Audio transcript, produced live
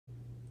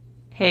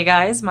Hey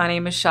guys, my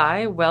name is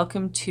Shai.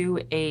 Welcome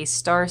to a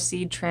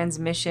Starseed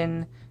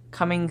transmission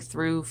coming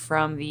through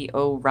from the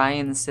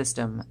Orion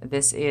system.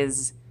 This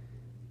is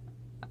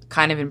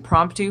kind of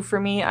impromptu for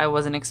me. I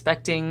wasn't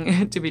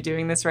expecting to be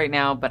doing this right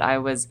now, but I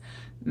was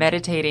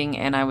meditating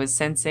and I was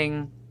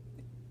sensing,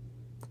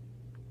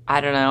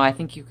 I don't know, I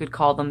think you could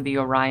call them the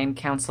Orion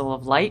Council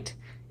of Light,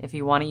 if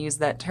you want to use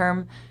that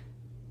term.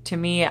 To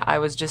me, I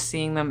was just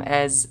seeing them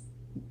as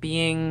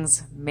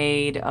beings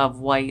made of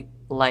white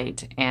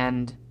light,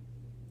 and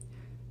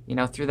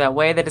through that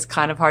way that is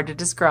kind of hard to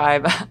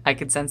describe, I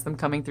could sense them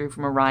coming through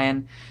from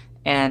Orion,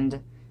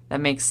 and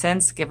that makes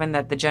sense given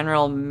that the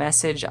general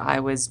message I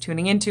was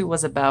tuning into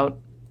was about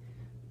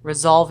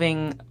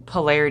resolving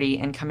polarity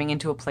and coming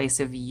into a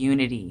place of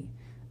unity.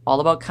 All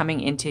about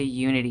coming into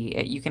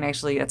unity. You can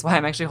actually, that's why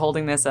I'm actually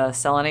holding this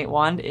selenite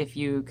wand. If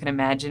you can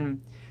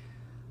imagine,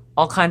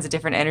 all kinds of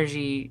different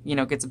energy,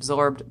 gets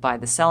absorbed by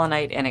the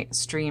selenite and it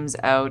streams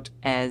out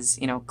as,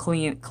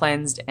 clean,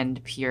 cleansed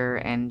and pure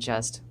and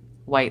just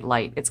white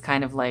light. It's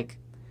kind of like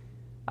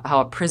how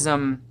a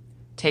prism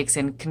can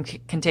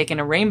take in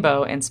a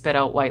rainbow and spit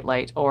out white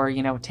light, or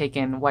take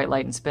in white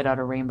light and spit out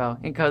a rainbow.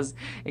 It goes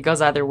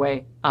either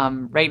way.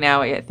 Right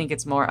now I think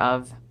it's more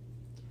of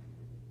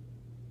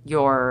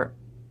your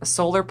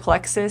solar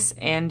plexus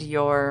and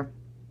your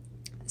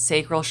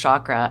sacral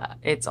chakra.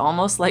 It's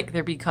almost like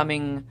they're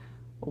becoming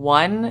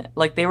one.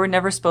 Like they were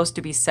never supposed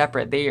to be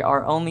separate. They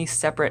are only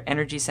separate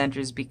energy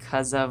centers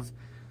because of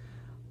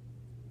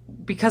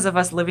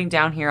us living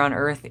down here on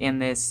Earth in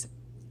this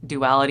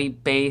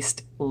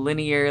duality-based,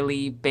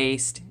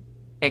 linearly-based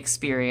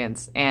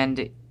experience.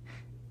 And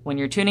when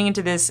you're tuning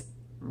into this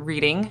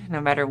reading,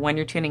 no matter when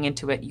you're tuning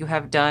into it, you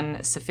have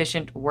done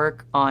sufficient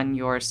work on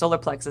your solar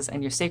plexus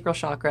and your sacral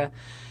chakra,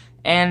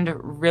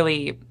 and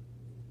really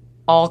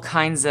all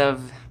kinds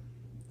of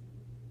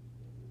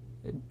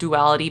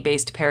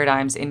duality-based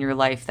paradigms in your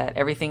life, that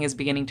everything is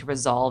beginning to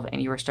resolve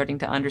and you are starting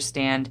to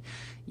understand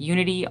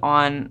unity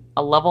on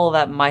a level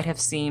that might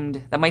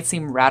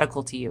seem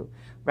radical to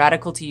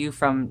you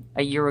from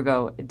a year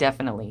ago.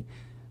 Definitely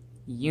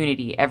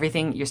unity.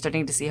 Everything, you're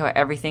starting to see how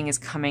everything is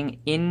coming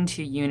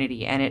into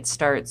unity, and it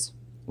starts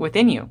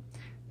within you.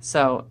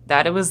 So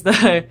that was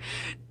the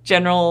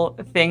general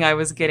thing I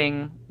was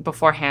getting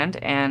beforehand,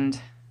 and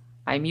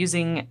I'm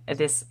using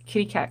this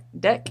kitty cat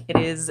deck. It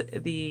is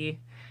the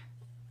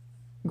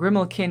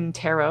Grimalkin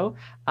Tarot.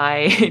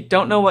 I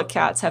don't know what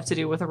cats have to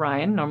do with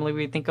Orion. Normally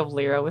we think of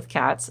Lyra with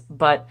cats,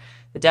 but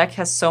the deck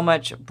has so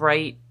much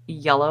bright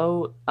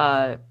yellow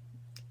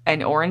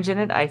and orange in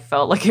it. I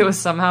felt like it was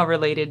somehow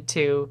related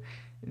to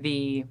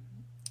that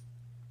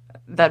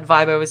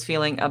vibe I was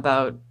feeling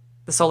about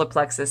the solar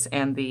plexus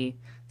and the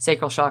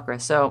sacral chakra.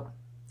 So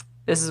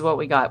this is what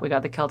we got. We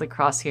got the Celtic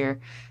cross here.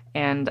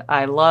 And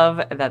I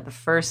love that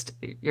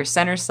your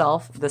center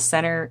self, the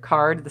center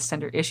card, the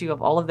center issue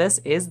of all of this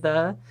is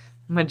the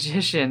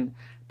Magician.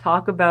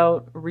 Talk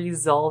about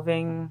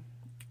resolving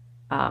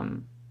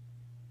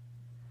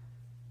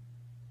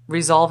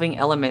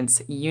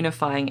elements,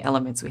 unifying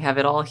elements. We have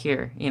it all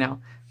here.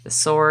 The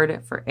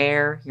sword for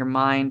air, your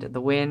mind, the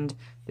wind,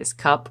 this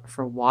cup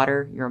for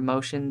water, your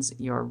emotions,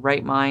 your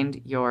right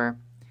mind, your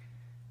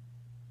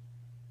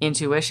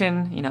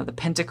intuition, the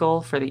pentacle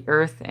for the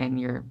earth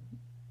and your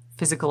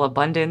physical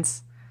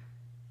abundance,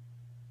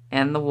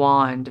 and the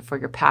wand for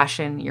your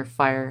passion, your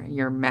fire,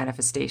 your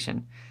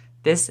manifestation.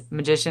 This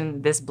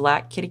Magician, this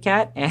black kitty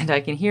cat, and I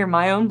can hear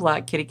my own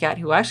black kitty cat,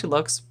 who actually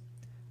looks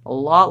a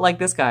lot like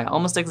this guy,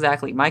 almost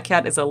exactly. My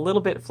cat is a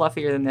little bit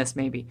fluffier than this,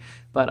 maybe,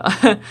 but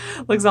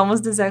looks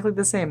almost exactly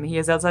the same. He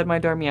is outside my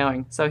door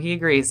meowing, so he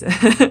agrees.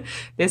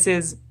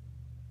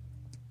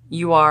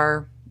 You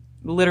are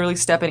literally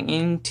stepping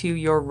into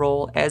your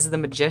role as the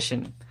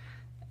Magician,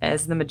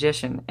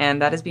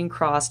 and that is being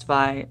crossed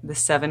by the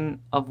Seven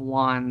of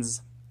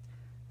Wands.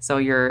 So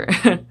you're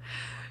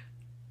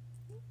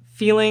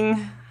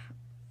feeling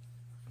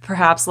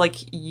perhaps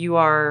like you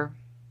are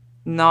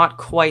not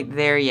quite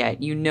there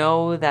yet. You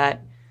know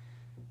that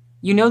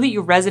you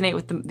resonate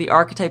with the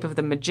archetype of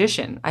the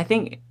Magician. I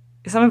think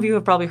some of you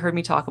have probably heard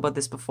me talk about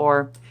this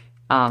before.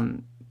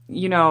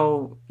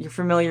 You're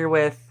familiar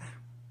with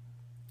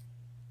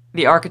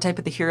the archetype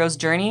of the hero's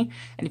journey.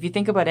 And if you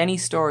think about any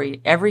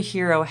story, every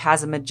hero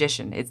has a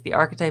magician. It's the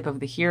archetype of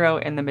the hero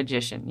and the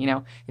magician.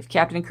 If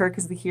Captain Kirk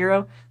is the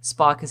hero,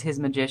 Spock is his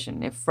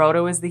magician. If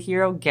Frodo is the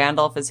hero,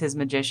 Gandalf is his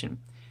magician.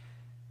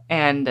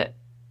 And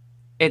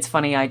it's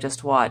funny, I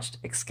just watched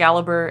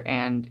Excalibur,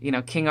 and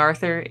King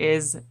Arthur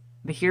is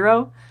the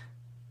hero,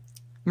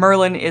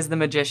 Merlin is the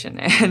magician,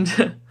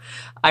 and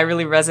I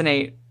really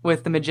resonate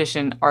with the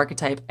magician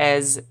archetype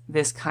as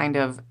this kind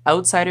of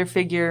outsider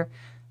figure,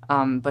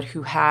 but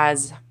who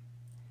has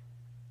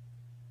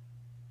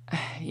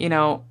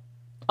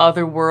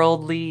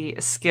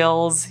otherworldly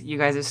skills. You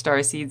guys are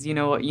starseeds, you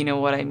know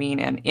what I mean,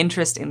 and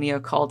interest in the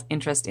occult,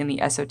 interest in the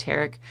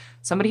esoteric.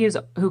 Somebody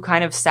who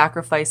kind of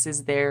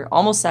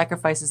almost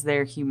sacrifices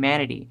their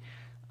humanity,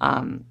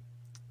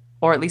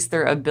 or at least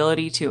their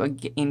ability to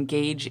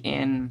engage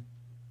in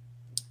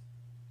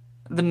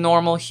the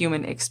normal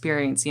human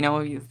experience. You know,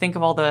 you think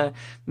of all the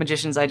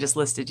magicians I just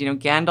listed, you know,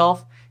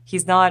 Gandalf,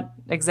 he's not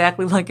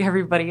exactly like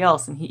everybody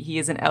else, and he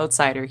is an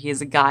outsider. He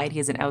is a guide, he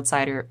is an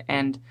outsider,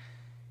 and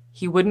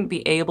he wouldn't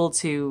be able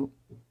to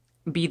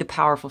be the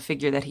powerful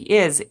figure that he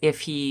is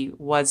if he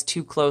was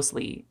too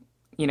closely,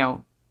 you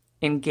know,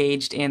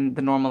 engaged in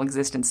the normal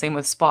existence. Same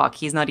with Spock.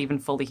 He's not even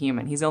fully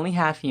human. He's only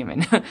half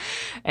human.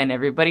 And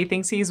everybody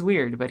thinks he's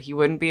weird, but he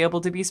wouldn't be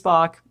able to be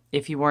Spock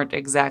if he weren't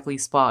exactly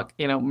Spock.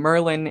 You know,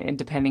 Merlin, and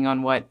depending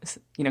on what,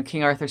 you know,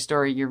 King Arthur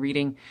story you're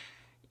reading,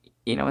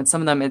 you know, in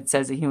some of them it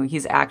says that, you know,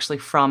 he's actually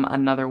from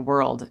another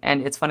world.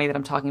 And it's funny that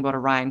I'm talking about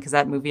Orion, because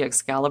that movie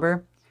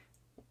Excalibur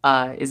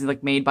is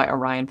like made by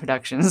Orion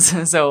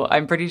Productions. So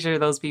I'm pretty sure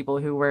those people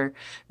who were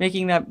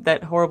making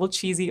that horrible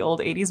cheesy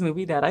old 80s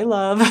movie that I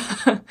love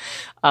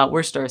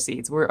were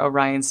Starseeds, were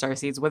Orion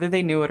Starseeds, whether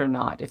they knew it or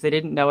not. If they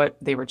didn't know it,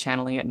 they were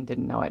channeling it and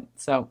didn't know it.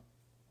 So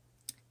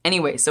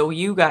anyway, so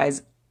you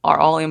guys are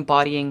all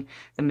embodying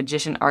the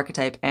magician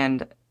archetype,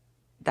 and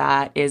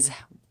that is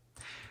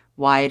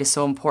why it is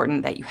so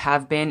important that you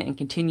have been and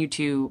continue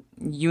to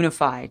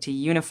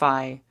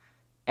unify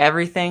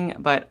everything,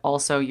 but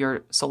also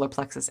your solar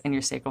plexus and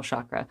your sacral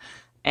chakra.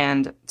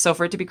 And so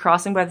for it to be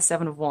crossing by the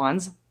Seven of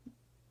Wands,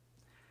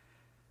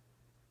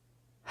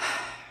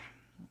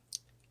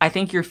 I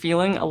think you're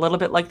feeling a little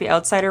bit like the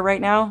outsider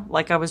right now.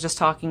 Like I was just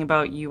talking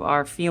about, you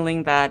are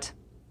feeling that,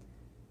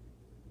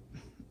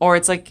 or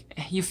it's like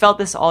you felt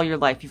this all your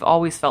life. You've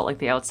always felt like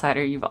the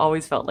outsider. You've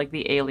always felt like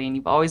the alien.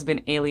 You've always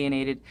been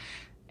alienated.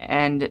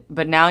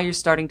 But now you're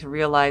starting to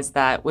realize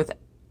that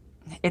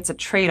it's a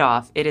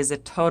trade-off. It is a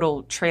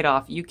total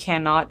trade-off. You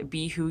cannot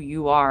be who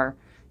you are.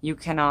 You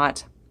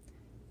cannot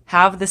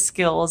have the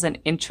skills and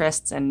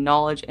interests and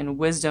knowledge and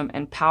wisdom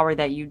and power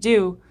that you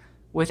do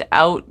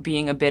without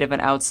being a bit of an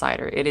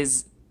outsider. It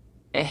is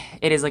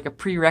like a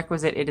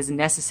prerequisite. It is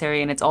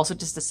necessary, and it's also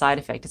just a side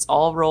effect. It's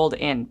all rolled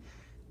in.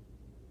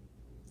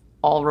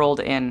 All rolled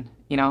in,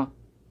 you know.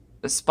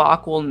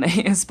 Spock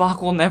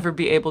will never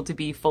be able to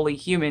be fully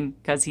human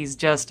because he's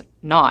just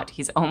not.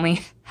 He's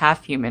only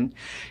half human.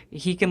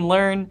 He can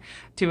learn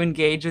to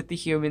engage with the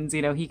humans,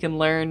 you know, he can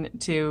learn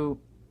to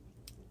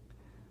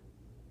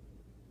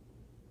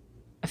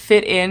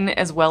fit in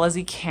as well as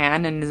he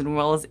can and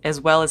as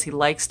well as he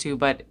likes to,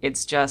 but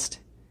it's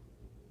just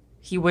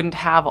he wouldn't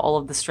have all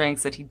of the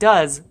strengths that he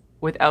does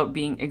without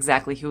being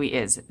exactly who he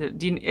is.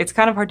 It's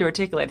kind of hard to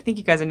articulate. I think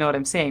you guys know what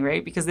I'm saying,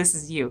 right? Because this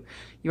is you.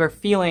 You are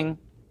feeling,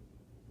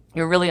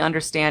 you're really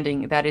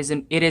understanding that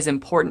it is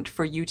important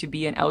for you to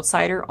be an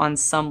outsider on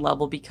some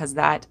level, because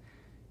that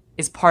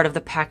is part of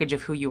the package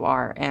of who you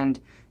are. And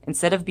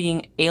instead of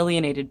being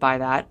alienated by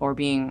that, or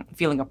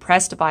feeling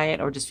oppressed by it,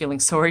 or just feeling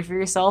sorry for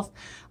yourself,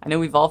 I know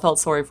we've all felt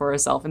sorry for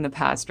ourselves in the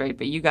past, right?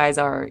 But you guys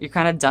you're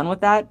kind of done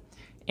with that,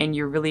 and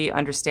you're really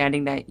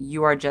understanding that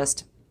you are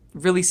just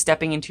really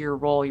stepping into your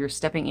role. You're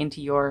stepping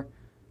into your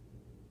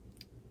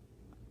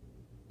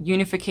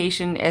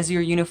unification as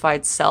your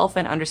unified self,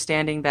 and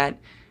understanding that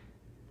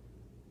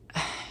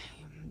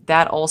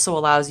that also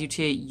allows you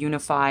to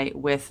unify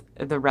with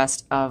the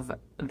rest of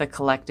the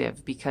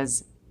collective,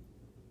 because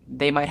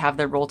they might have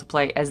their role to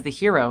play as the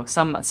hero.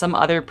 Some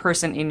other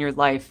person in your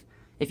life,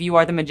 if you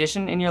are the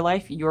magician in your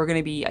life, you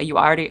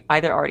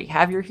either already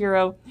have your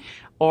hero,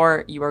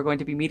 or you are going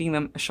to be meeting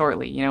them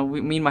shortly. You know,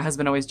 me and my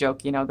husband always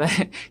joke, you know,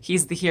 that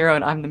he's the hero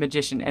and I'm the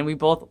magician, and we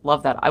both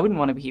love that. I wouldn't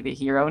want to be the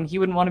hero, and he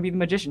wouldn't want to be the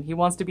magician. He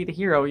wants to be the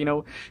hero, you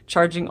know,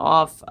 charging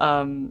off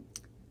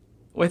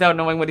without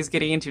knowing what he's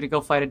getting into to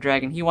go fight a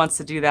dragon. He wants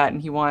to do that,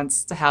 and he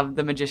wants to have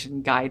the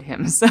magician guide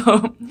him.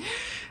 So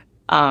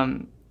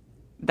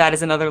that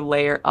is another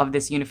layer of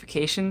this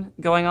unification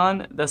going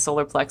on, the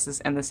solar plexus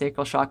and the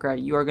sacral chakra.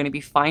 You are going to be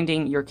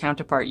finding your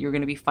counterpart. You're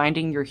going to be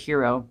finding your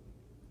hero.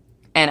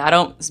 And I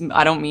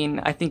don't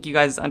mean, I think you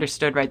guys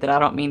understood, right, that I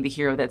don't mean the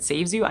hero that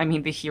saves you. I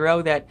mean the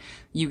hero that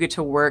you get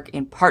to work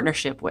in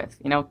partnership with.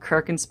 You know,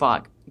 Kirk and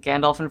Spock,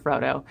 Gandalf and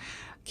Frodo,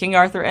 King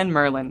Arthur and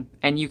Merlin.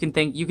 And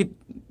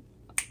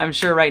I'm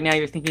sure right now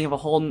you're thinking of a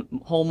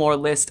whole more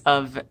list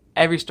of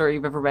every story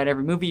you've ever read,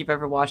 every movie you've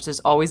ever watched. There's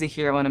always a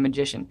hero and a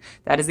magician.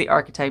 That is the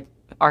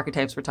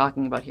archetypes we're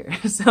talking about here.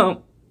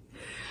 So,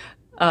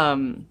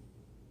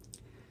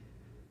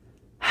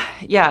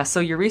 yeah, so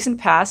your recent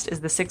past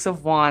is the Six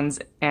of Wands,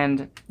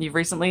 and you've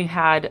recently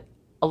had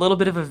a little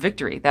bit of a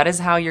victory. That is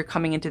how you're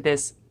coming into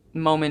this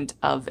moment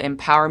of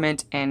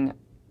empowerment and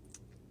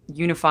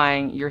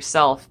unifying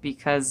yourself,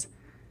 because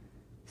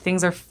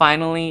things are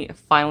finally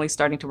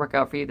starting to work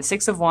out for you. The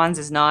Six of Wands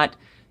is not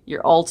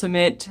your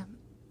ultimate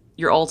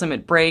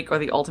break or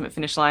the ultimate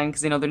finish line,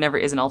 because, you know, there never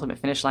is an ultimate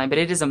finish line, but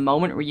it is a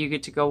moment where you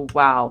get to go,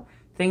 wow,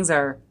 things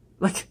are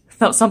like,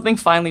 something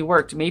finally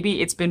worked.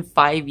 Maybe it's been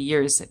 5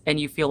 years and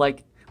you feel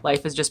like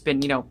life has just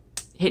been, you know,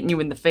 hitting you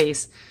in the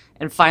face,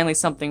 and finally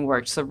something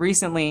worked. So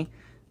recently,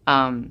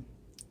 a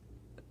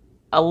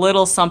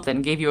little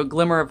something gave you a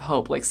glimmer of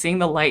hope, like seeing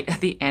the light at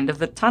the end of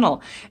the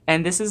tunnel.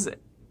 And this is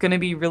going to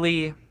be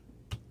really,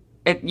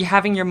 you're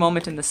having your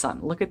moment in the sun.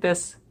 Look at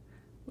this.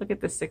 Look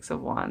at this Six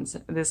of Wands,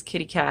 this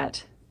kitty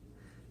cat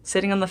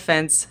sitting on the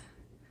fence,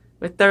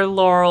 with their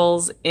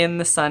laurels in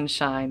the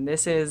sunshine.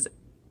 This is,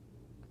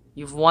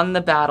 you've won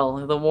the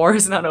battle. The war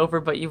is not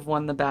over, but you've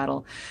won the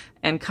battle.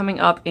 And coming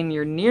up in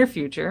your near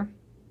future,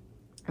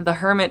 the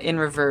Hermit in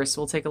reverse.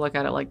 We'll take a look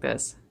at it like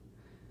this.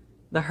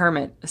 The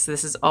Hermit. So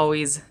this is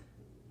always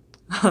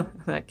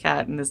that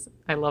cat, and this,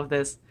 I love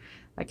this.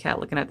 That cat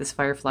looking at this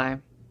firefly.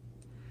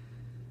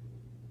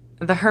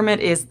 The Hermit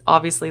is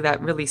obviously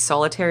that really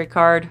solitary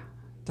card.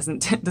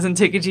 Doesn't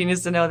take a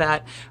genius to know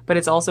that, but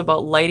it's also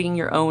about lighting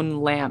your own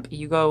lamp.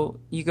 You go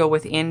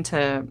within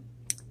to,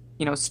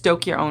 you know,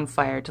 stoke your own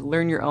fire, to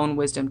learn your own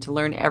wisdom, to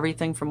learn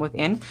everything from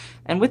within.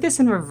 And with this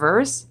in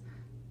reverse,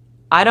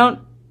 I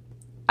don't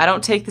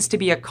take this to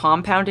be a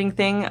compounding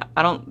thing.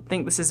 I don't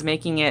think this is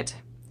making it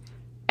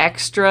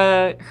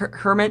extra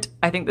hermit.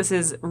 I think this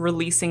is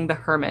releasing the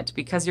Hermit,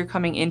 because you're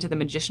coming into the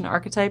Magician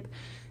archetype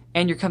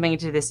and you're coming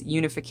into this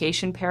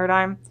unification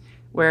paradigm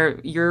where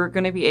you're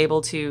going to be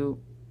able to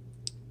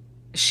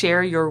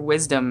share your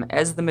wisdom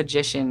as the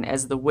magician,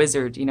 as the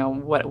wizard, you know,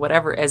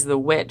 whatever, as the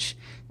witch,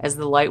 as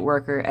the light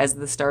worker, as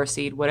the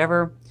starseed,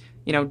 whatever,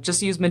 you know,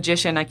 just use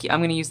magician. I'm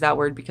going to use that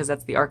word because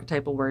that's the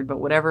archetypal word, but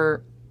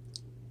whatever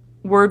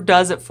word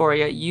does it for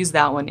you, use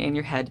that one in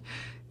your head.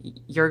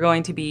 You're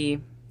going to be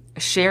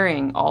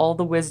sharing all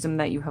the wisdom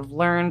that you have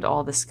learned,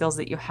 all the skills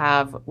that you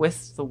have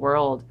with the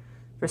world.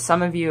 For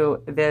some of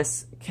you,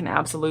 this can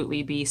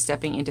absolutely be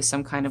stepping into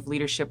some kind of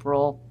leadership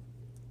role,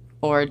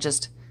 or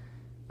just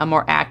a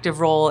more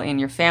active role in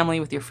your family,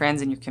 with your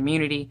friends, in your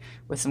community,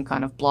 with some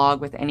kind of blog,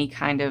 with any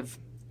kind of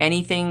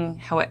anything,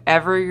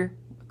 however,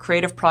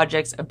 creative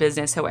projects, a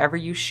business, however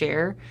you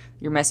share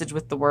your message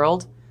with the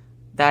world,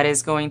 that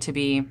is going to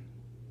be,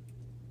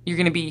 you're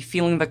going to be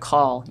feeling the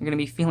call. You're going to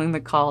be feeling the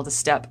call to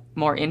step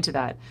more into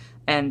that.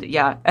 And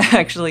yeah,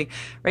 actually,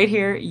 right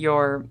here,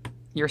 your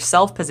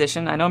self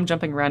position, I know I'm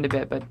jumping around a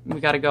bit, but we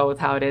got to go with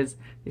how it is.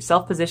 Your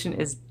self position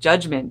is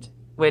Judgment,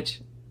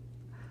 which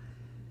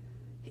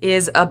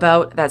is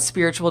about that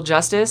spiritual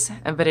justice,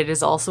 but it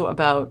is also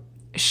about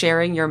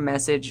sharing your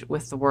message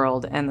with the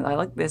world. And I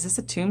like this. Is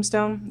this a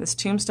tombstone? This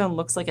tombstone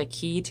looks like a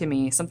key to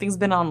me. Something's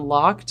been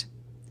unlocked.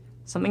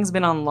 Something's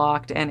been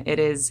unlocked, and it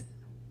is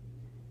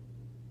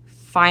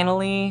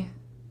finally,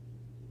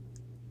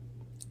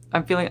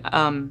 I'm feeling,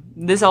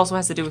 this also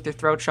has to do with your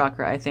throat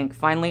chakra, I think.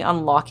 Finally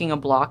unlocking a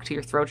block to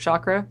your throat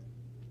chakra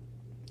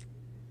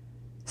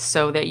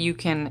so that you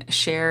can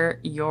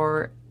share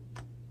your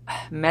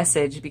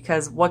message,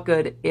 because what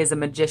good is a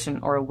magician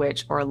or a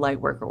witch or a light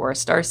worker or a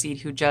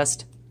starseed who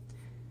just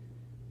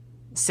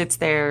sits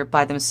there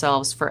by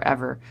themselves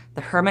forever?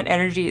 The Hermit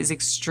energy is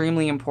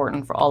extremely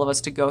important for all of us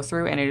to go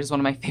through, and it is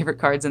one of my favorite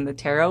cards in the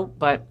tarot.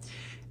 But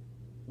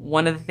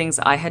one of the things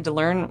I had to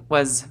learn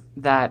was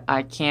that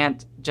I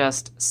can't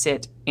just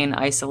sit in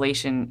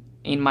isolation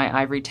in my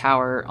ivory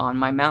tower on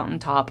my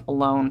mountaintop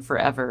alone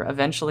forever.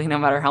 Eventually, no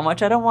matter how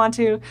much I don't want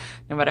to,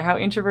 no matter how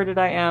introverted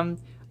I am,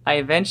 I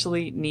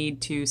eventually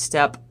need to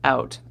step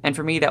out. And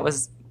for me, that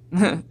was,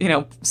 you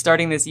know,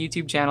 starting this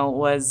YouTube channel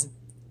was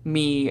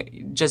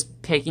me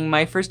just taking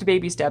my first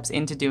baby steps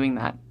into doing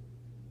that.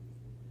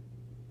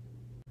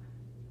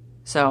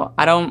 So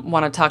I don't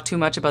want to talk too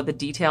much about the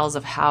details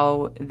of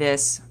how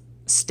this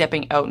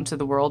stepping out into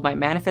the world might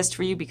manifest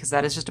for you, because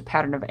that is just a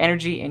pattern of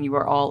energy, and you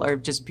are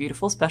just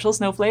beautiful, special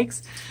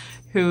snowflakes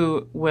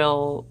who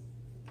will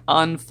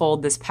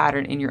unfold this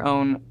pattern in your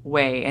own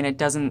way. And it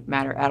doesn't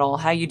matter at all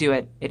how you do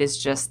it. It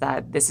is just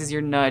that this is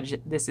your nudge.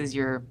 This is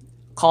your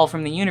call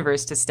from the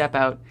universe to step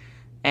out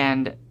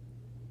and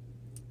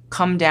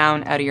come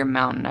down out of your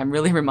mountain. I'm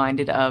really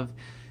reminded of,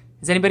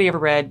 has anybody ever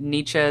read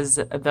Nietzsche's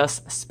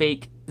Thus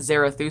Spake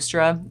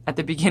Zarathustra? At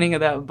the beginning of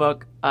that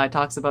book, it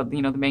talks about,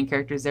 you know, the main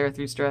character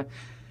Zarathustra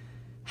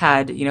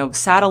had, you know,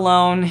 sat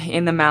alone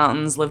in the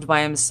mountains, lived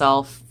by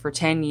himself for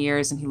 10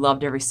 years, and he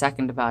loved every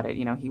second about it.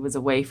 You know, he was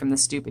away from the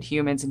stupid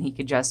humans, and he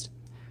could just,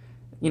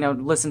 you know,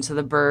 listen to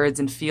the birds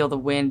and feel the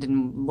wind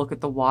and look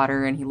at the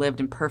water, and he lived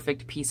in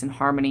perfect peace and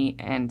harmony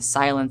and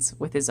silence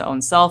with his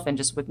own self and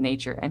just with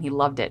nature, and he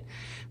loved it.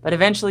 But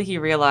eventually he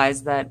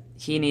realized that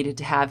he needed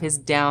to have his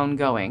down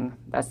going.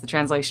 That's the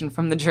translation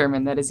from the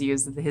German that is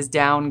used, his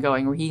down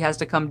going, where he has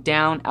to come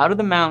down out of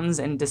the mountains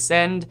and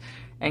descend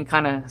and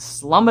kind of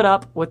slum it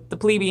up with the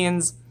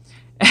plebeians.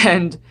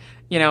 And,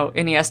 you know,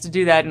 and he has to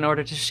do that in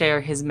order to share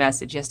his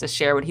message. He has to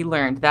share what he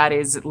learned. That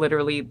is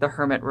literally the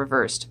Hermit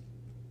reversed.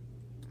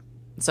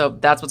 So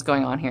that's what's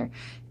going on here.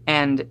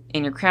 And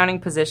in your crowning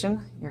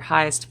position, your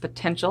highest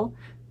potential,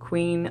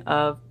 Queen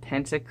of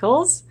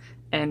Pentacles.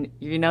 And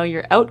you know,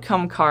 your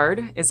outcome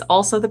card is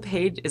also the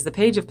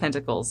Page of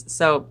Pentacles.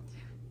 So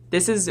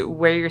this is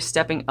where you're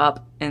stepping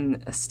up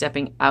and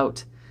stepping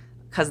out,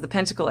 because the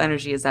Pentacle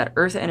energy is that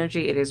earth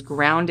energy. It is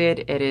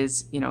grounded. It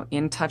is, you know,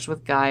 in touch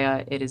with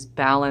Gaia. It is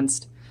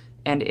balanced.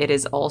 And it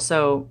is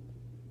also,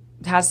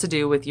 it has to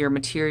do with your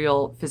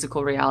material,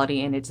 physical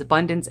reality and its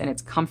abundance and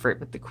its comfort.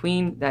 With the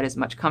Queen, that is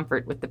much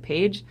comfort. With the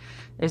Page,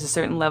 there's a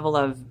certain level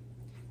of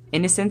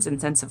innocence and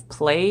sense of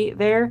play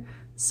there.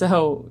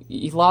 So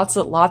lots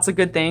of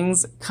good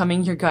things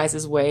coming your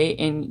guys' way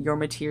in your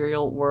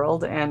material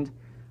world. And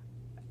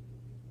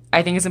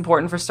I think it's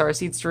important for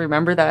starseeds to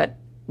remember that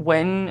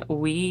when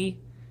we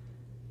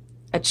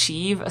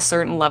achieve a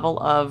certain level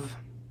of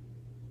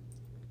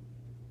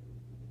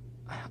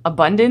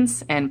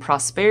abundance and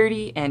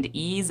prosperity and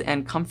ease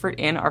and comfort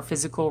in our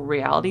physical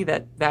reality,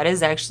 that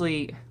is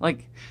actually,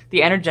 like,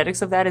 the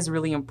energetics of that is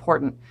really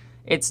important.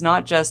 It's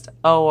not just,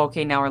 oh,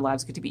 okay, now our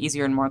lives get to be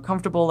easier and more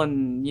comfortable.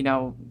 And, you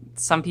know,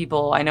 some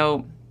people, I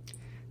know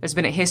there's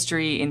been a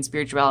history in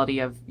spirituality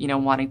of, you know,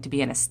 wanting to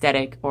be an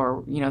ascetic,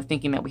 or, you know,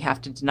 thinking that we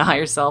have to deny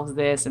ourselves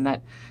this, and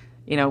that,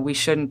 you know, we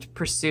shouldn't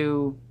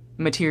pursue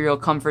material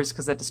comforts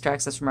because that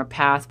distracts us from our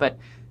path. But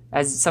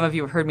as some of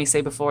you have heard me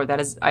say before, that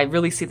is, I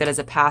really see that as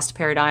a past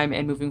paradigm,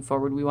 and moving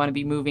forward, we want to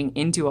be moving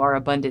into our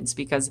abundance,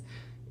 because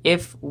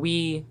if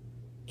we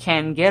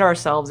can get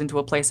ourselves into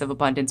a place of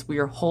abundance, we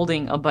are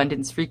holding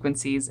abundance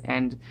frequencies,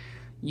 and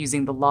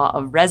using the law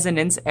of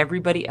resonance,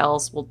 everybody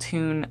else will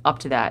tune up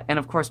to that. And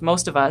of course,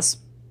 most of us,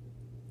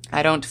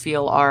 I don't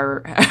feel,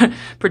 are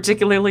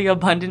particularly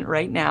abundant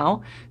right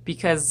now,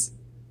 because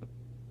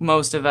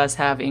most of us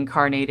have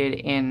incarnated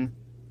in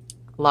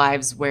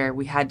lives where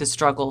we had to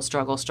struggle.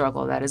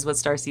 That is what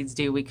starseeds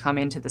do. We come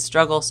into the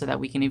struggle so that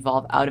we can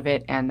evolve out of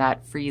it, and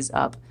that frees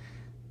up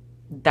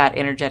that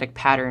energetic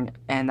pattern,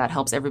 and that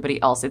helps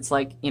everybody else. It's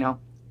like, you know,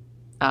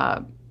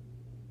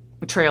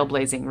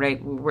 trailblazing,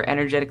 right? We're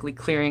energetically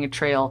clearing a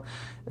trail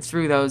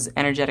through those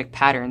energetic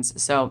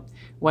patterns. So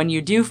when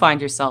you do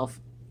find yourself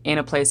in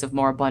a place of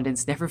more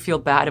abundance, never feel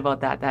bad about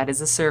that. That is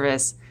a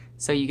service.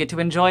 So you get to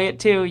enjoy it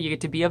too. You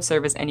get to be of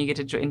service, and you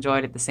get to enjoy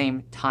it at the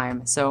same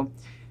time. So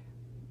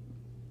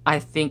I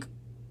think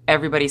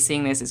everybody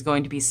seeing this is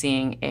going to be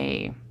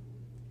seeing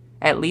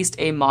at least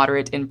a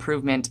moderate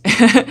improvement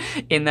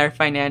in their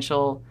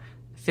financial,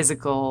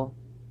 physical,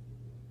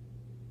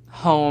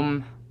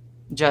 home,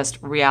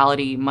 just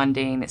reality,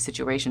 mundane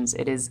situations.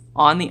 It is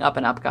on the up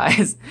and up,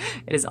 guys.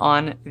 It is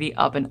on the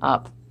up and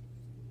up.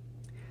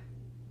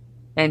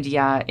 And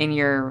yeah, in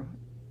your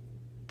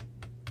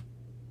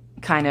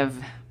kind of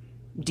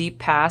deep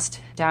past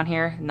down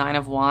here, Nine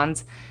of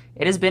Wands,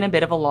 it has been a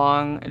bit of a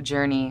long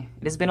journey.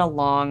 It has been a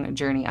long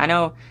journey. I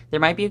know there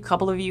might be a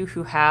couple of you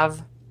who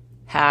have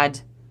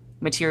had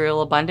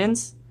material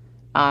abundance,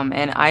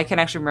 and I can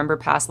actually remember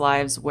past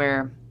lives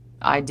where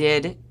I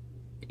did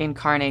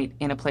incarnate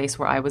in a place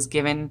where I was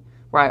given,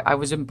 where I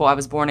was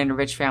born in a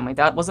rich family.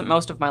 That wasn't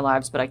most of my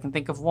lives, but I can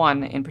think of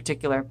one in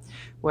particular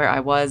where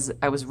I was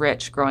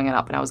rich growing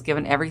up, and I was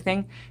given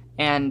everything.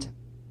 And,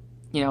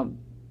 you know,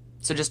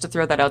 so just to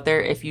throw that out there,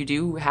 if you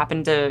do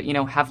happen to, you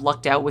know, have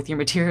lucked out with your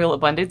material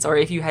abundance, or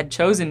if you had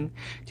chosen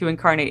to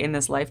incarnate in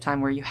this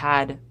lifetime where you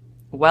had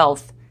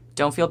wealth,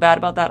 don't feel bad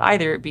about that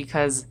either,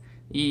 because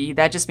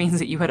that just means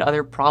that you had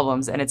other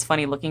problems. And it's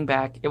funny, looking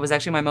back, it was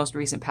actually my most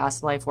recent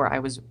past life where I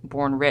was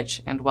born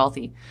rich and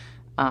wealthy.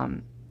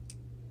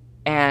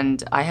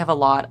 And I have a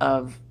lot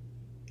of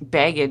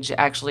baggage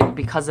actually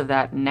because of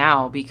that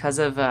now, because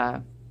of,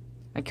 I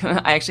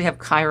actually have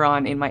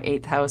Chiron in my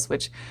 8th house,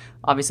 which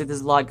obviously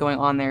there's a lot going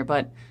on there,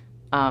 but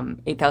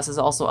 8th house is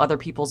also other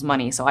people's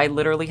money. So I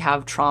literally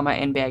have trauma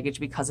and baggage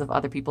because of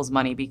other people's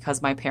money,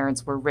 because my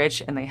parents were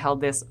rich and they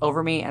held this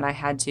over me, and I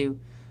had to,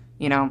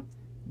 you know,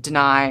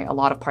 deny a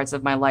lot of parts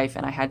of my life,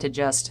 and I had to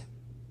just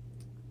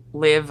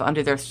live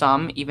under their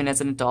thumb. Even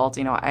as an adult,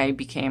 you know, I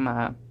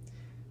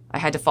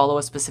had to follow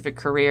a specific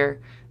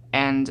career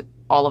and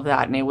all of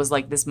that, and it was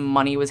like this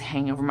money was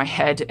hanging over my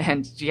head.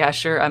 And yeah,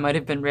 sure, I might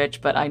have been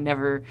rich, but I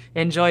never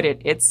enjoyed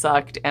it. It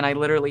sucked, and I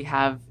literally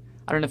have,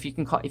 I don't know if you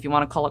can call, if you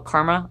want to call it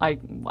karma.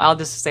 I'll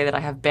just say that I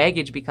have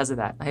baggage because of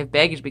that. I have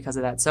baggage because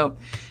of that. So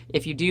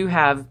if you do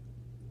have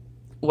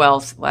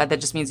wealth,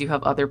 that just means you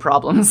have other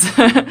problems.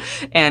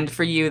 And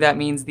for you, that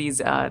means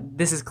this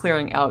is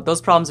clearing out.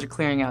 Those problems are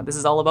clearing out. This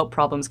is all about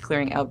problems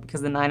clearing out,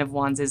 because the Nine of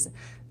Wands is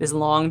this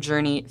long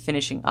journey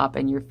finishing up,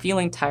 and you're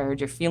feeling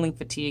tired, you're feeling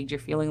fatigued, you're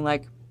feeling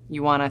like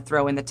you want to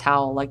throw in the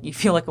towel, like you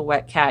feel like a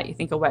wet cat. You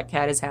think a wet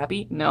cat is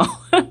happy? No.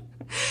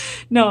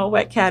 No, a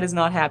wet cat is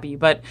not happy,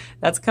 but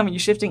that's coming. You're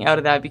shifting out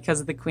of that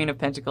because of the Queen of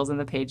Pentacles and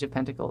the Page of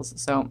Pentacles.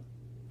 So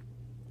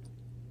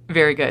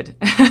very good.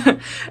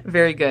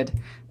 Very good.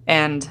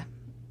 And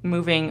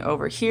moving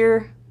over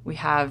here, we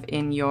have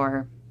in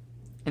your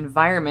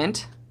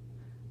environment,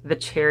 the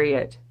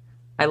Chariot.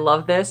 I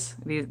love this.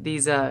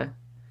 These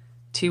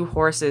two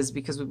horses,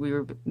 because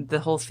the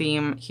whole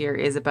theme here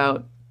is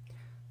about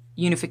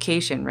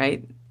unification,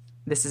 right?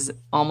 This is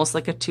almost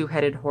like a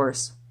two-headed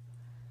horse.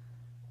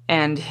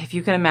 And if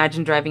you can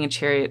imagine driving a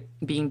chariot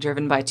being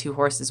driven by two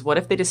horses, what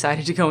if they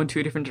decided to go in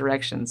two different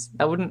directions?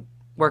 That wouldn't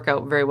work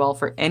out very well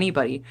for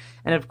anybody.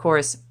 And of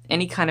course,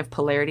 any kind of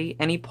polarity,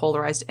 any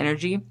polarized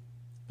energy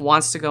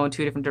wants to go in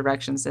two different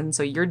directions. And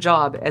so your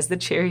job as the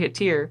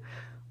charioteer,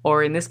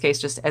 or in this case,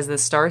 just as the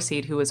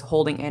starseed who is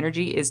holding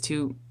energy, is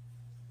to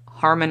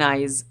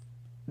harmonize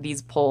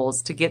these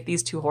poles, to get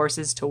these two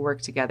horses to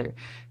work together,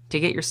 to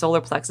get your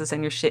solar plexus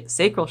and your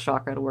sacral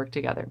chakra to work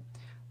together.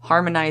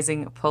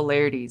 Harmonizing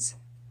polarities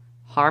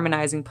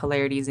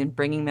and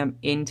bringing them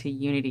into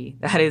unity.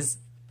 That is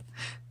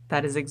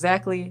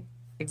exactly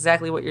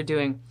exactly what you're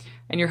doing.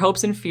 And your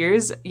hopes and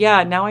fears,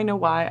 yeah, now I know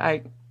why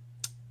I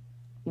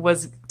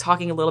was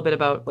talking a little bit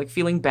about like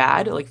feeling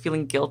bad, like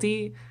feeling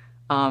guilty,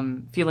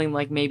 feeling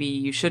like maybe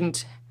you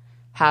shouldn't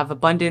have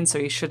abundance,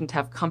 or you shouldn't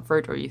have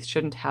comfort, or you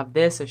shouldn't have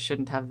this or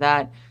shouldn't have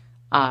that.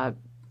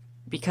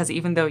 Because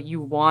even though you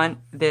want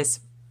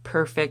this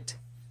perfect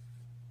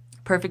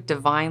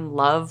divine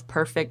love,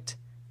 perfect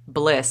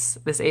bliss,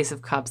 this Ace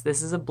of Cups,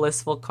 this is a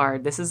blissful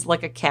card. This is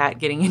like a cat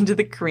getting into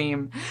the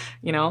cream,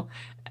 you know,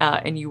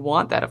 and you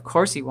want that. Of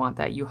course you want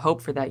that. You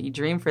hope for that. You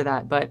dream for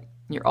that, but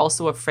you're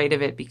also afraid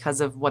of it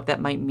because of what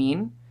that might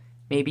mean.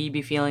 Maybe you'd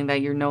be feeling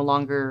that you're no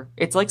longer,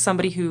 it's like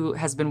somebody who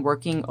has been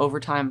working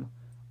overtime,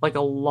 like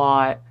a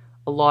lot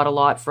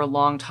for a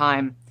long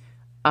time.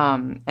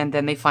 And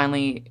then they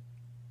finally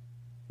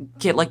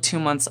get like 2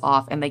 months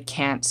off and they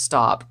can't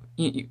stop.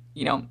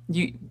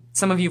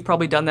 Some of you have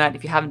probably done that.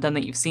 If you haven't done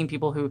that, you've seen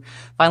people who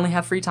finally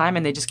have free time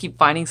and they just keep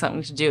finding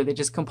something to do. They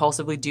just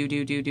compulsively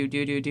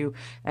do.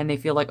 And they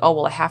feel like, oh,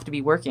 well, I have to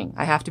be working.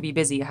 I have to be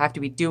busy. I have to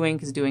be doing,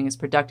 because doing is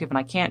productive. And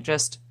I can't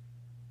just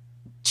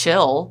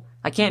chill.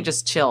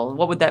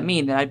 What would that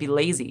mean? That I'd be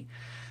lazy.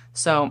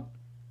 So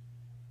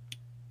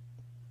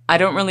I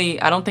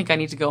don't think I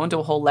need to go into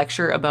a whole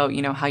lecture about,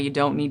 how you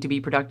don't need to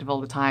be productive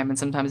all the time. And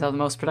sometimes how the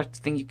most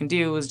productive thing you can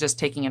do is just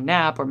taking a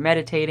nap or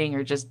meditating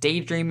or just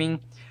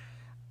daydreaming.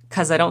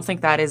 Because I don't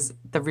think that is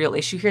the real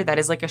issue here. That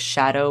is like a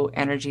shadow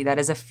energy. That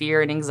is a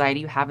fear and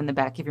anxiety you have in the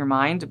back of your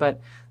mind. But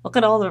look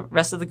at all the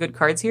rest of the good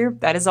cards here.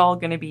 That is all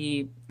going to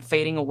be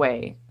fading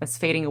away. That's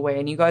fading away.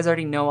 And you guys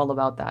already know all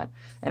about that.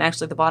 And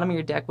actually, the bottom of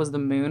your deck was the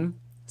moon.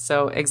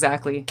 So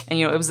exactly.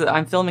 And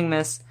I'm filming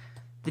this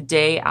the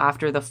day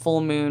after the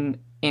full moon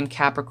in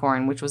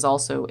Capricorn, which was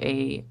also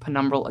a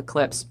penumbral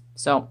eclipse.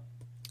 So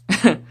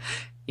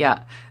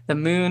yeah, the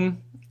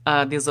moon,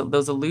 those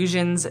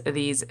illusions,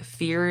 these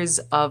fears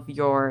of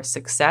your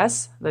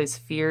success, those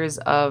fears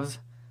of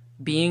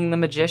being the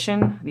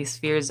magician, these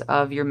fears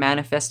of your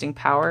manifesting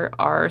power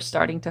are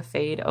starting to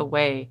fade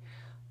away.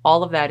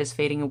 All of that is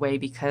fading away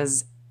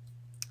because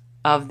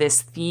of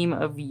this theme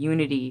of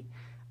unity.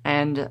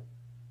 And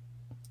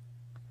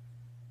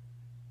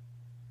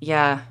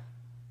yeah,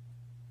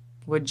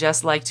 would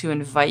just like to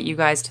invite you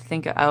guys to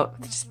think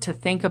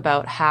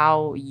about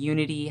how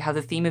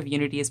the theme of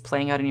unity is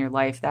playing out in your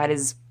life. That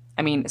is,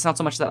 it's not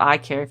so much that I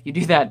care if you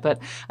do that, but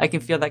I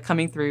can feel that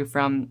coming through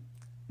from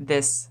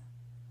this,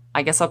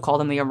 I guess I'll call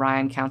them the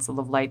Orion Council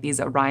of Light, these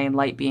Orion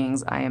light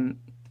beings I am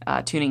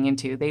tuning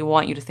into. They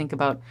want you to think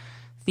about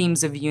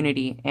themes of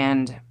unity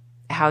and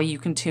how you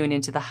can tune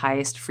into the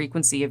highest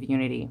frequency of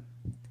unity.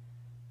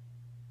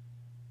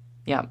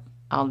 Yeah.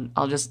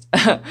 I'll just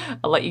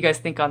I'll let you guys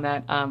think on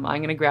that. I'm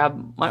gonna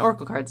grab my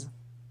oracle cards.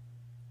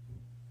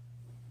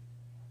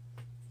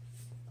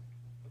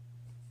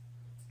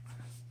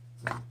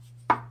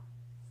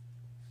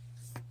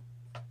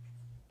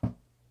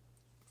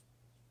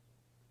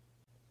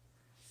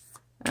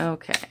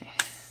 Okay.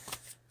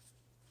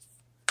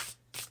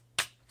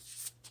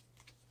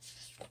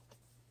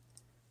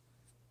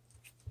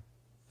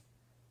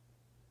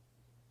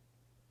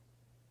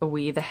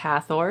 We the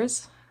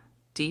Hathors.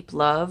 Deep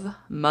love,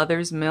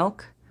 mother's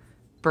milk,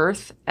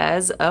 birth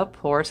as a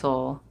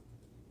portal.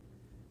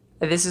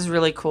 This is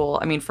really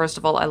cool. First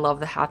of all, I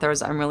love the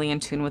Hathors. I'm really in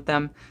tune with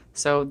them.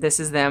 So this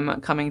is them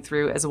coming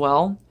through as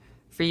well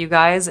for you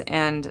guys.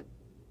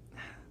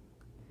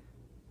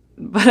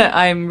 But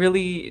I'm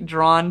really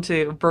drawn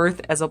to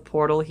birth as a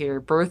portal here.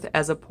 Birth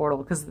as a portal.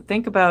 Because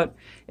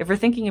if we're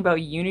thinking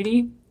about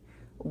unity,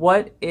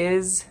 what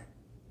is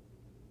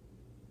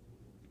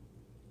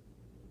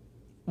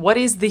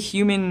the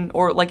human,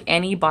 or like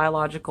any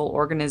biological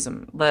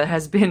organism that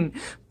has been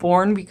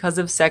born because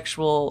of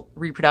sexual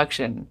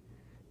reproduction?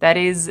 That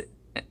is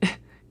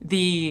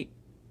the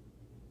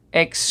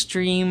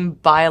extreme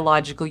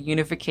biological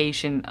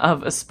unification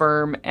of a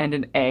sperm and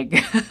an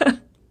egg.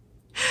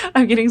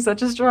 I'm getting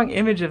such a strong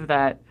image of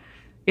that.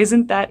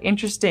 Isn't that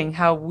interesting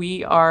how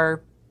we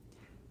are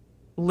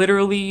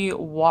literally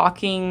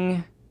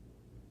walking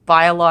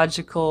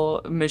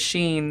biological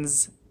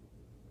machines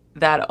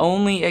that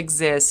only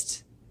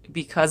exist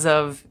because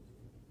of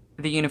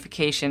the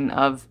unification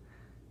of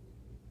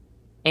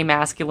a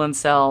masculine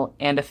cell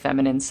and a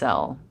feminine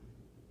cell.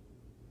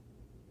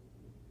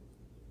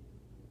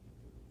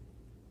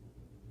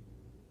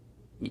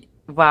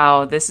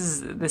 Wow, this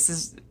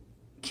is,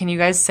 can you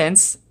guys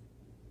sense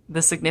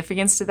the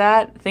significance to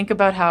that? Think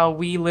about how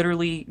we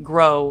literally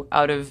grow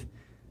out of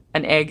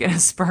an egg and a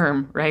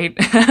sperm, right?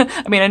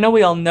 I know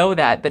we all know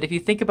that, but if you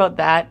think about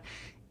that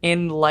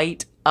in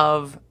light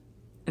of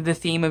the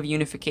theme of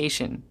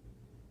unification,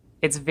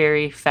 it's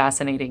very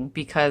fascinating,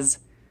 because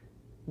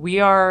we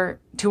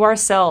are, to our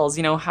cells,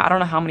 I don't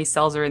know how many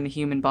cells are in the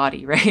human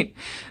body, right?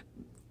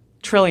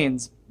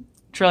 Trillions.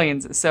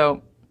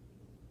 So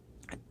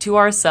to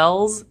our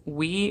cells,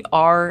 we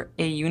are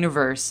a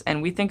universe,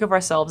 and we think of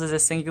ourselves as a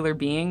singular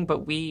being,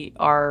 but we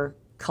are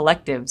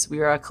collectives. We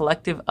are a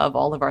collective of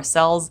all of our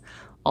cells,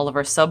 all of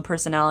our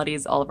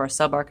sub-personalities, all of our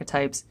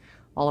sub-archetypes,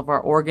 all of our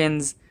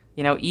organs.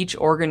 Each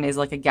organ is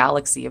like a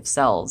galaxy of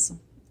cells.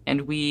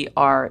 and we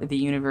are the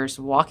universe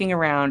walking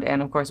around,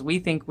 and of course we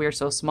think we're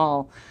so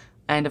small,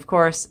 and of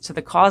course to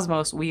the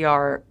cosmos we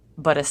are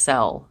but a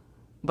cell,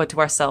 but to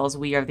ourselves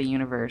we are the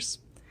universe,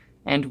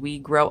 and we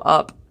grow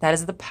up. That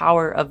is the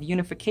power of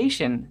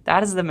unification.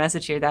 That is the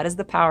message here. That is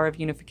the power of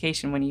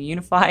unification, when you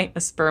unify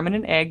a sperm and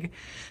an egg.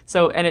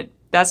 So, and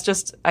that's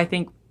just, I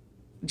think,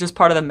 just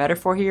part of the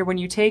metaphor here. When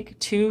you take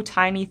two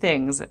tiny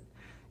things,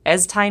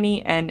 as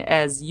tiny and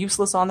as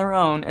useless on their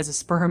own as a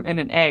sperm and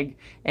an egg,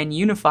 and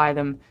unify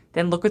them,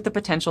 then look at the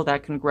potential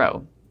that can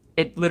grow.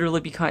 It literally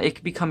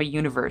could become a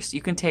universe.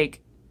 You can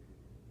take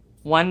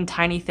one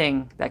tiny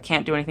thing that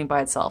can't do anything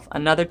by itself,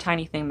 another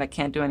tiny thing that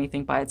can't do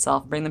anything by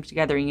itself, bring them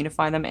together and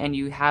unify them, and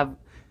you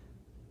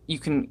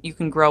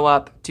can grow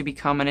up to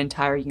become an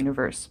entire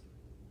universe.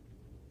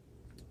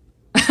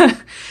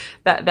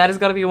 That has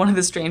got to be one of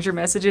the stranger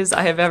messages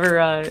I have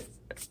ever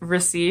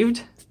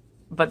received,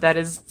 but that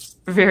is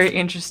very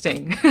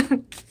interesting.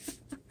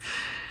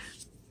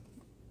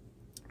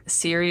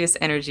 Sirius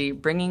energy,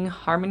 bringing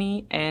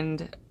harmony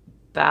and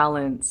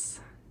balance.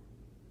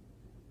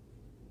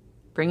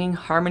 Bringing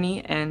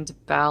harmony and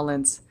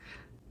balance.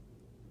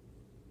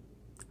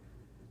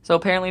 So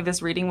apparently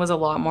this reading was a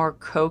lot more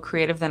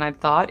co-creative than I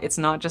thought. It's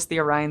not just the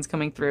Orions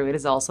coming through, it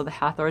is also the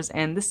Hathors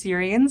and the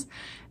Sirians,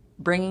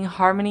 bringing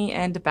harmony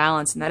and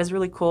balance. And that is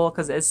really cool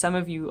because, as some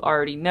of you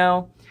already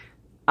know,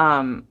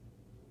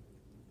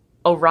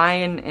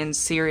 Orion and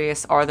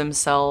Sirius are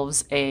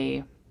themselves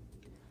a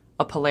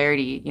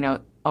polarity. You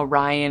know,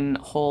 Orion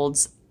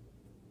holds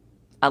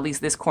at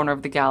least this corner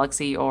of the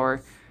galaxy,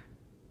 or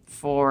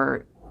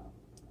for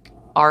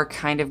our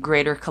kind of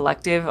greater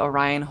collective,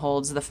 Orion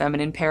holds the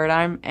feminine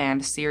paradigm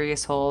and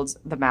Sirius holds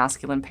the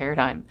masculine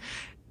paradigm.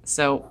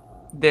 So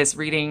this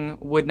reading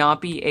would not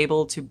be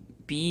able to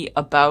be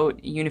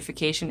about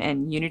unification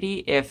and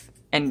unity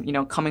and you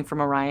know, coming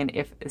from Orion,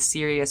 if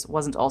Sirius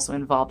wasn't also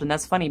involved. And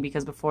that's funny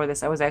because before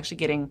this I was actually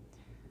getting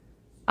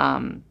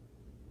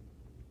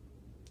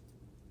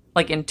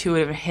like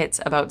intuitive hits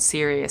about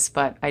Sirius,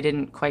 but I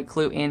didn't quite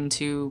clue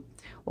into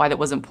why that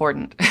was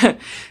important.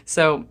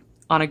 So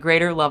on a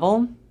greater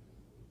level,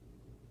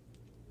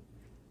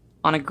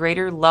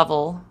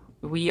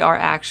 we are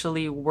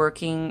actually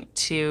working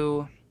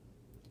to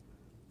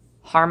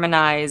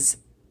harmonize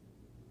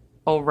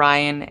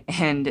Orion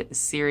and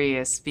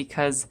Sirius,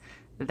 because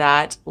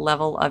that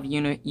level of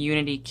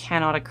unity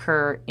cannot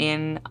occur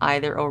in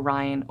either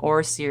Orion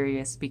or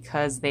Sirius,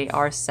 because they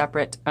are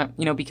separate.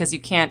 You know, because you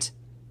can't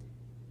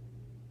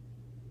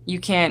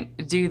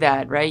do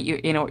that, right?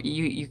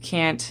 You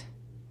can't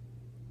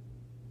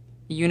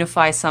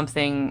unify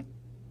something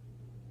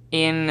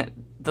in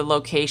the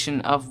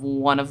location of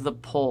one of the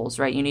poles,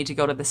 right? You need to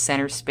go to the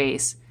center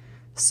space.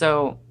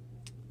 So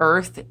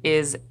Earth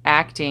is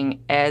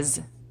acting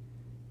as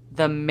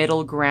the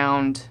middle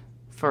ground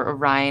for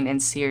Orion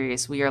and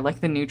Sirius. We are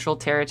like the neutral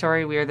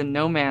territory. We are the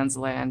no man's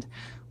land.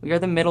 We are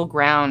the middle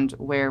ground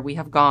where we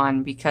have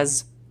gone,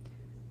 because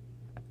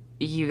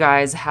you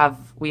guys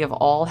we have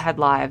all had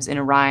lives in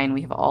Orion.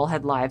 We have all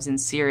had lives in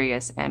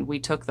Sirius, and we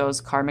took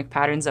those karmic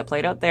patterns that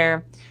played out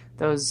there,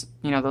 those,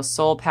 you know, those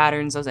soul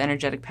patterns, those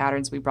energetic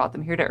patterns, we brought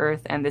them here to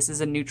Earth, and this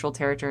is a neutral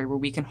territory where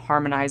we can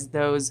harmonize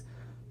those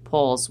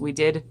poles. We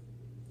did.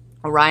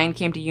 Orion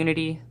came to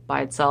unity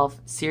by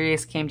itself,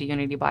 Sirius came to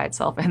unity by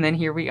itself, and then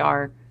here we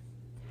are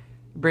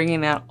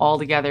bringing that all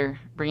together,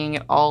 bringing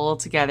it all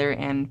together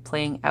and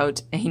playing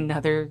out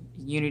another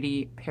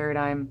unity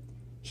paradigm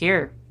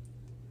here.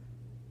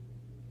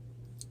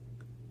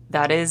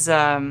 That is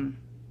a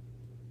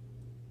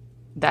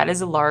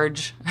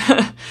large,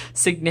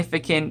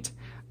 significant,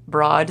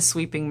 broad,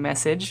 sweeping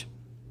message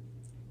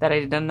that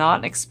I did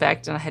not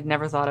expect and I had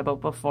never thought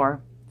about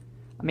before.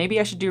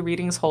 Maybe I should do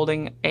readings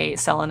holding a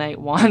selenite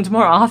wand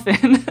more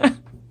often.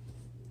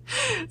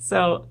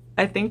 So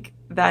I think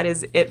that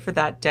is it for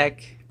that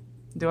deck.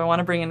 Do I want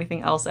to bring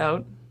anything else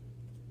out?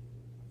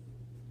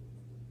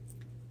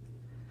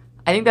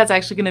 I think that's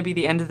actually going to be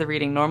the end of the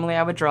reading. Normally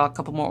I would draw a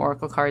couple more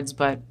oracle cards,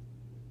 but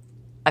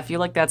I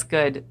feel like that's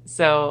good.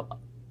 So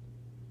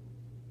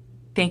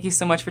thank you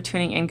so much for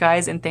tuning in,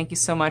 guys, and thank you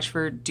so much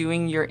for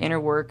doing your inner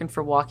work and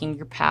for walking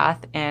your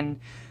path and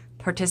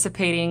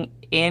participating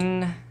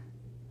in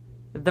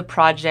the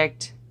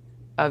project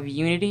of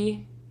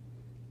unity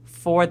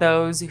for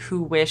those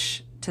who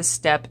wish to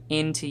step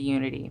into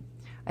unity.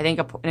 I think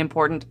an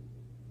important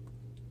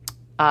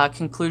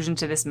conclusion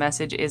to this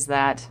message is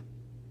that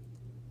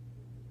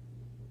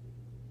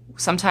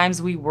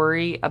sometimes we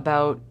worry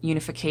about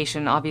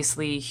unification.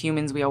 Obviously,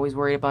 humans, we always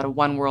worry about a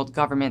one world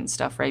government and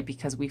stuff, right?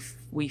 Because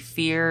we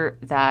fear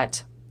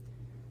that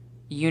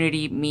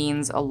unity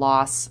means a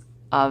loss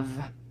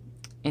of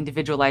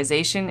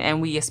individualization,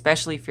 and we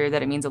especially fear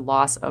that it means a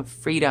loss of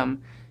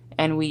freedom.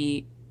 And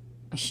we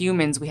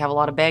humans, we have a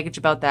lot of baggage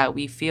about that.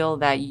 We feel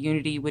that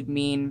unity would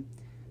mean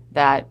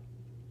that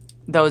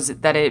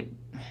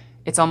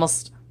it's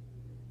almost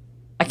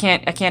I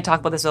can't talk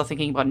about this without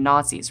thinking about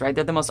Nazis, right?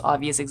 They're the most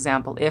obvious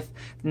example. If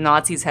the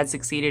Nazis had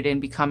succeeded in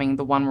becoming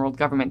the one world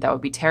government, that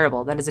would be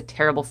terrible. That is a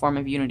terrible form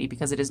of unity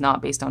because it is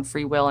not based on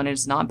free will and it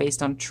is not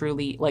based on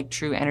truly, like,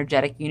 true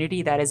energetic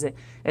unity.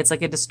 It's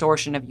like a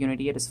distortion of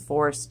unity. It is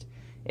forced.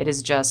 It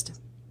is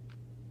just,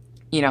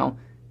 you know,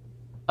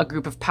 a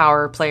group of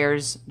power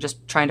players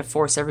just trying to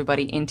force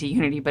everybody into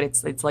unity, but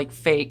it's like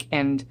fake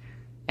and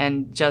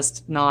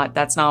just not,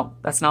 that's not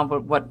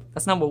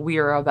what we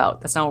are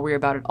about. That's not what we're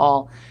about at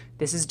all.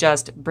 This is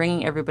just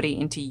bringing everybody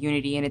into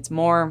unity, and it's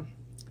more,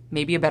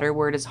 maybe a better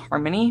word is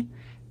harmony.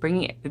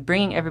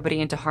 Bringing everybody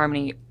into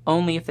harmony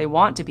only if they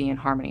want to be in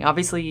harmony.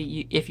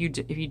 Obviously, if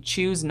you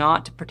choose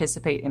not to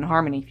participate in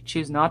harmony, if you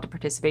choose not to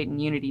participate in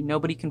unity,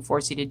 nobody can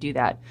force you to do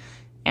that.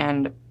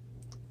 And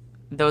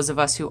those of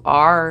us who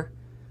are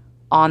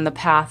on the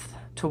path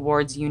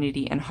towards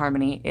unity and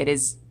harmony, it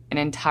is an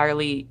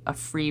entirely a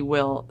free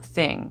will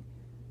thing.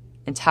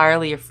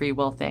 Entirely a free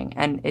will thing.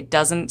 And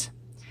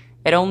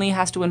it only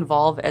has to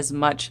involve as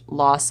much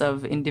loss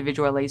of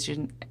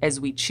individualization as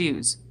we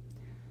choose.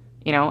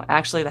 You know,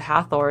 actually the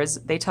Hathors,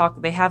 they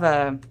have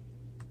a,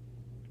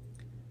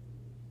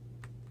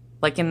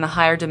 like in the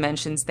higher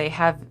dimensions, they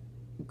have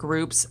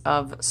groups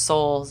of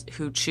souls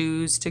who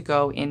choose to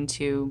go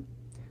into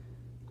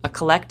a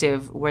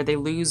collective where they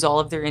lose all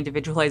of their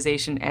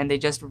individualization and they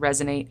just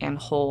resonate and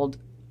hold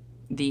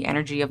the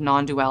energy of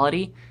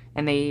non-duality,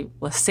 and they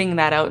sing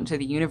that out into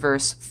the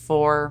universe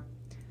for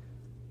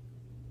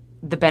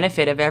the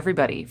benefit of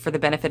everybody, for the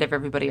benefit of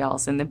everybody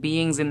else. And the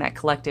beings in that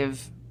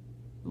collective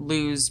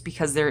lose,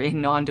 because they're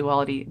in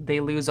non-duality, they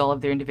lose all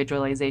of their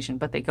individualization,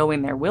 but they go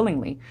in there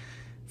willingly,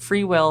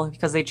 free will,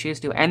 because they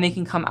choose to, and they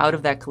can come out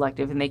of that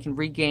collective and they can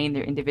regain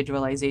their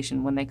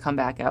individualization when they come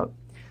back out.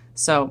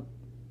 So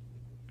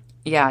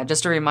yeah,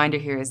 just a reminder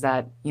here is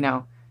that, you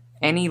know,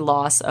 any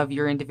loss of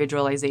your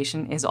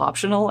individualization is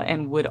optional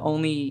and you would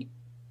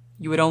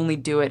only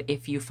do it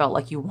if you felt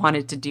like you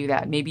wanted to do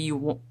that. Maybe you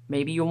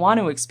want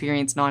to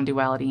experience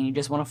non-duality and you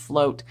just want to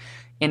float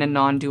in a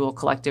non-dual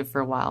collective for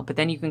a while, but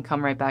then you can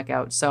come right back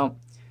out. So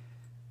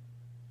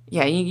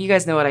yeah, you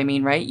guys know what I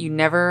mean, right? You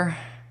never,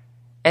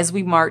 as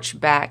we march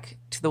back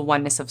to the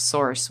oneness of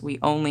source, we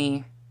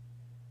only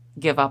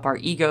give up our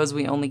egos,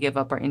 we only give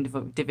up our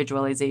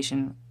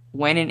individualization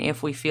when and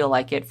if we feel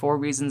like it for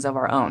reasons of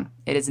our own.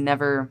 It is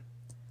never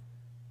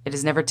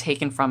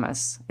taken from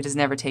us. It is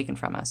never taken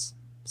from us.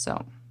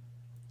 So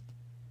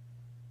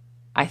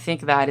I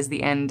think that is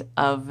the end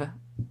of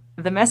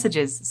the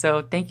messages.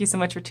 So thank you so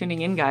much for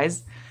tuning in,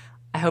 guys.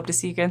 I hope to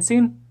see you again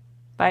soon.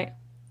 Bye.